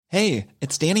Hey,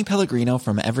 it's Danny Pellegrino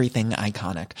from Everything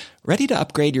Iconic. Ready to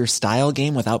upgrade your style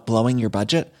game without blowing your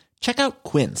budget? Check out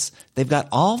Quince. They've got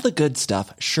all the good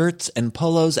stuff, shirts and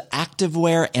polos,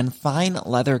 activewear, and fine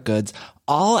leather goods,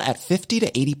 all at 50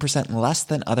 to 80% less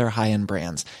than other high-end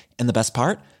brands. And the best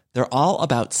part? They're all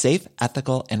about safe,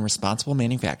 ethical, and responsible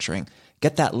manufacturing.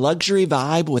 Get that luxury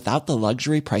vibe without the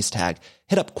luxury price tag.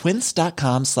 Hit up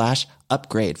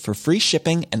quince.com/upgrade for free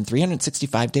shipping and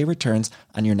 365-day returns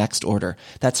on your next order.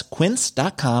 That's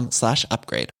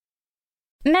quince.com/upgrade.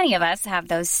 Many of us have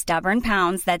those stubborn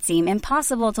pounds that seem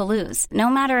impossible to lose, no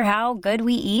matter how good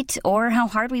we eat or how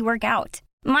hard we work out.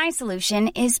 My solution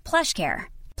is PlushCare.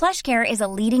 PlushCare is a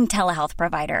leading telehealth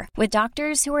provider with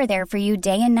doctors who are there for you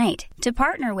day and night to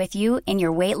partner with you in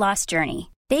your weight loss journey.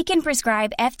 They can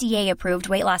prescribe FDA-approved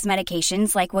weight loss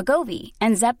medications like Wegovy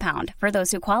and Zepbound for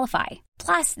those who qualify.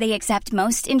 Plus, they accept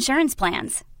most insurance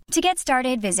plans. To get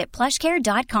started, visit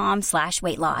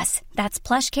plushcare.com/weightloss. That's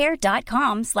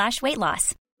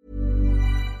plushcare.com/weightloss.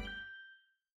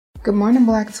 Good morning,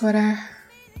 Black Twitter.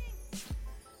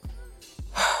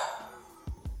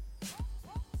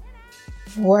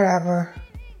 Whatever.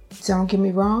 Don't get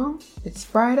me wrong, it's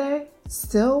Friday,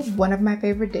 still one of my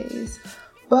favorite days.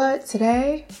 But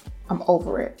today, I'm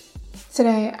over it.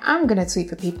 Today, I'm gonna tweet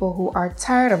for people who are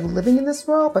tired of living in this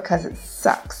world because it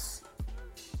sucks.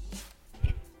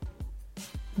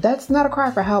 That's not a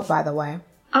cry for help, by the way.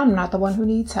 I'm not the one who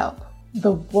needs help.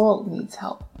 The world needs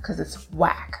help because it's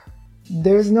whack.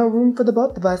 There's no room for the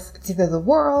both of us. It's either the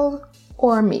world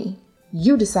or me.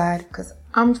 You decide, because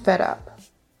I'm fed up.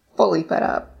 Fully fed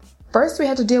up. First, we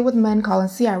had to deal with men calling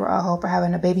Ciara a hoe for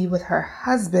having a baby with her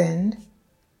husband.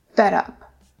 Fed up.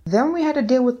 Then we had to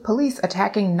deal with police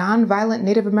attacking non-violent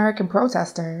Native American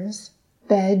protesters.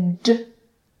 Fed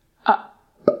up.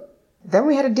 Then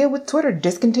we had to deal with Twitter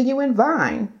discontinuing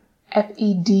Vine.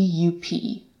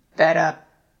 FEDUP. Fed up.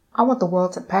 I want the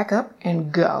world to pack up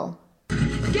and go.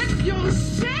 Get your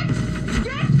shit!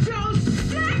 Get your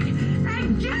shit!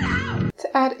 And get out!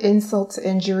 To add insult to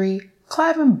injury,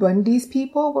 Cliven Bundy's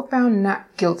people were found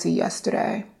not guilty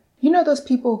yesterday. You know those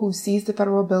people who seized the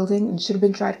federal building and should have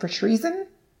been tried for treason?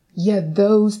 Yeah,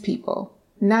 those people.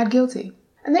 Not guilty.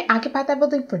 And they occupied that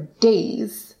building for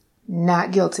days.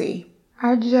 Not guilty.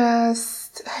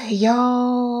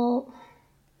 Y'all...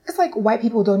 It's like white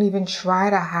people don't even try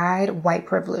to hide white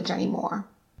privilege anymore.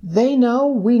 They know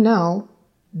we know.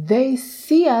 They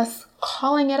see us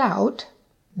calling it out.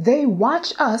 They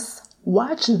watch us,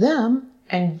 watch them,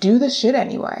 and do the shit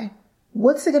anyway.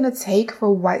 What's it gonna take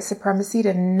for white supremacy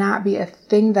to not be a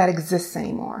thing that exists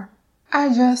anymore? I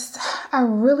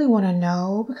really want to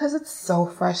know because it's so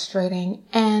frustrating,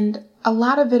 and a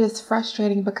lot of it is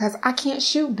frustrating because I can't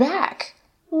shoot back.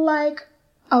 Like,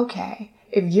 okay,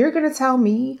 if you're going to tell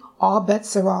me all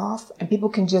bets are off and people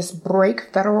can just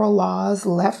break federal laws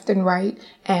left and right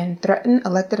and threaten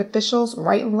elected officials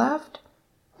right and left,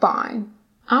 fine.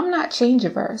 I'm not change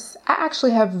averse. I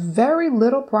actually have very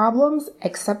little problems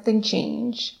accepting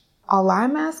change. All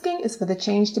I'm asking is for the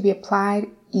change to be applied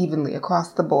evenly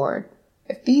across the board.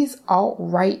 If these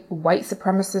alt-right white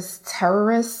supremacist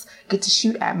terrorists get to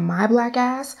shoot at my black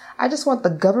ass, I just want the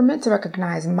government to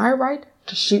recognize my right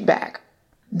to shoot back.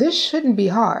 This shouldn't be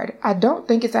hard. I don't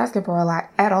think it's asking for a lot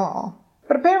at all.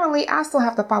 But apparently I still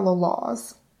have to follow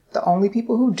laws. The only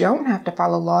people who don't have to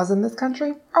follow laws in this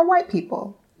country are white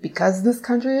people. Because this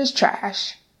country is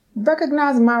trash.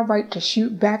 Recognize my right to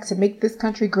shoot back to make this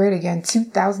country great again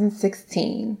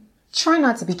 2016. Try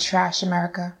not to be trash,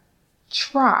 America.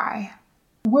 Try.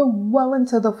 We're well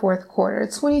into the fourth quarter.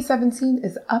 2017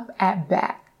 is up at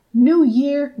bat. New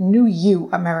year, new you,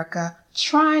 America.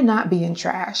 Try not being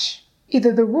trash.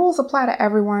 Either the rules apply to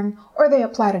everyone or they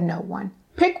apply to no one.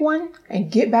 Pick one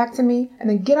and get back to me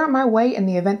and then get out my way in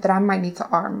the event that I might need to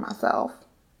arm myself.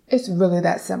 It's really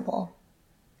that simple.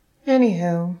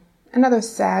 Anywho, another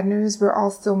sad news. We're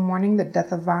all still mourning the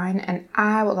death of Vine, and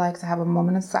I would like to have a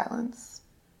moment of silence.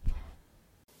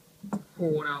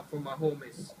 Pouring out for my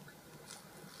homies.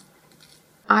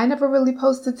 I never really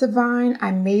posted to Vine.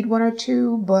 I made one or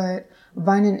two, but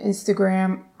Vine and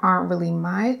Instagram aren't really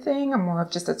my thing. I'm more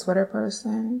of just a Twitter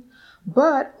person.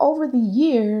 But over the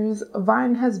years,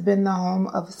 Vine has been the home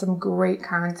of some great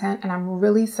content, and I'm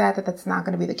really sad that that's not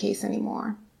going to be the case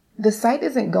anymore. The site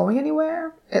isn't going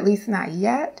anywhere, at least not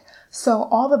yet, so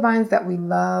all the Vines that we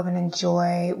love and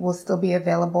enjoy will still be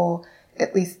available,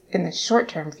 at least in the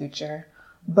short-term future,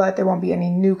 but there won't be any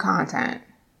new content.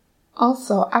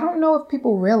 Also, I don't know if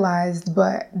people realized,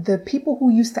 but the people who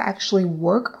used to actually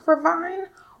work for Vine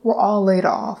were all laid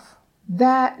off.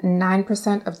 That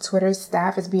 9% of Twitter's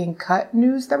staff is being cut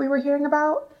news that we were hearing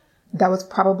about, that was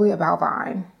probably about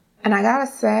Vine. And I gotta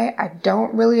say, I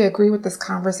don't really agree with this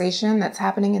conversation that's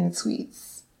happening in the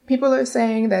tweets. People are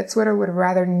saying that Twitter would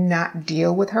rather not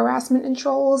deal with harassment and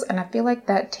trolls, and I feel like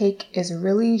that take is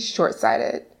really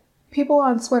short-sighted. People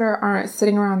on Twitter aren't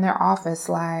sitting around their office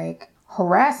like,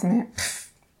 harassment? Pfft,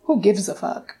 who gives a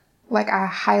fuck? Like, I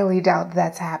highly doubt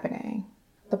that's happening.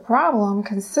 The problem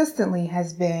consistently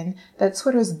has been that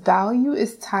Twitter's value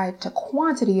is tied to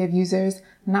quantity of users,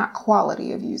 not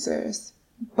quality of users.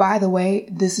 By the way,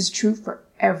 this is true for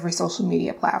every social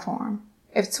media platform.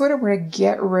 If Twitter were to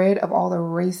get rid of all the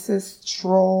racist,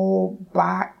 troll,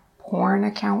 bot, porn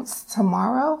accounts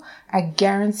tomorrow, I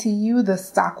guarantee you the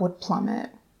stock would plummet.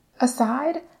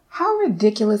 Aside, how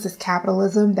ridiculous is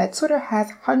capitalism that Twitter has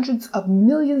hundreds of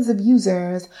millions of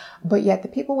users, but yet the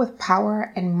people with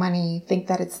power and money think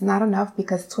that it's not enough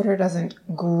because Twitter doesn't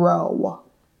grow.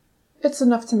 It's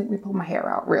enough to make me pull my hair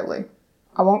out, really.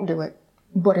 I won't do it,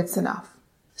 but it's enough.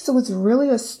 So it's really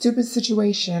a stupid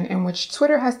situation in which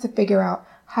Twitter has to figure out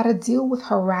how to deal with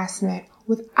harassment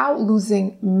without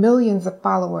losing millions of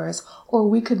followers, or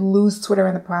we could lose Twitter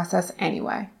in the process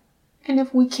anyway. And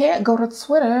if we can't go to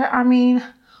Twitter,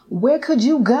 where could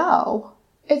you go?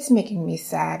 It's making me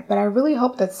sad, but I really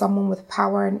hope that someone with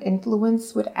power and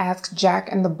influence would ask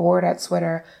Jack and the board at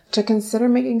Twitter to consider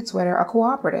making Twitter a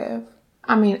cooperative.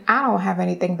 I don't have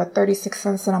anything but 36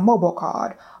 cents in a mobile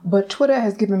card, but Twitter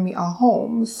has given me a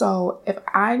home, so if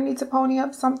I need to pony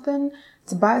up something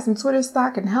to buy some Twitter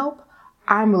stock and help,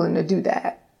 I'm willing to do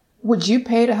that. Would you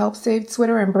pay to help save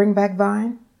Twitter and bring back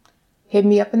Vine? Hit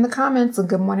me up in the comments on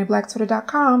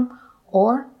goodmorningblackTwitter.com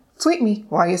or tweet me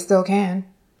while you still can,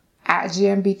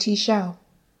 @GMBT Show.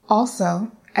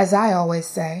 Also, as I always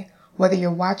say, whether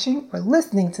you're watching or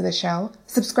listening to the show,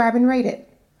 subscribe and rate it.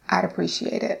 I'd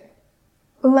appreciate it.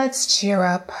 Let's cheer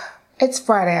up. It's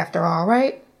Friday after all,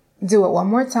 right? Do it one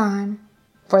more time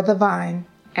for the Vine,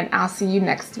 and I'll see you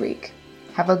next week.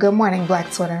 Have a good morning,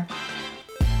 Black Twitter.